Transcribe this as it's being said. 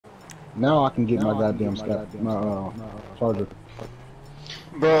Now I can get my goddamn charger.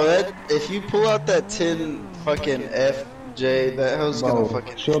 Bro, that if you pull out that 10 fucking FJ, that hoe's gonna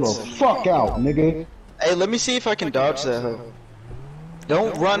fucking chill the fuck out, nigga. Hey, let me see if I can dodge that hoe.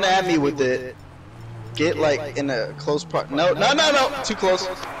 Don't run at me with it. Get like in a close no, too close.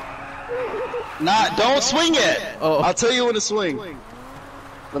 Don't swing it. I'll tell you when to swing.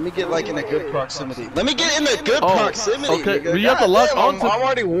 Let me get like in a good proximity. Let me get in a good proximity. Okay, nigga. you have to lock onto. I'm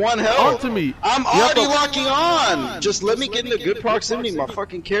already one health. Onto me. I'm already locking on. Just let me get in a good proximity. My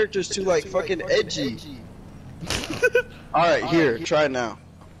fucking character's too like fucking edgy. All right, here, try it now.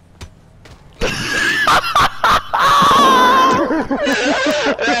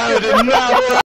 That did not work.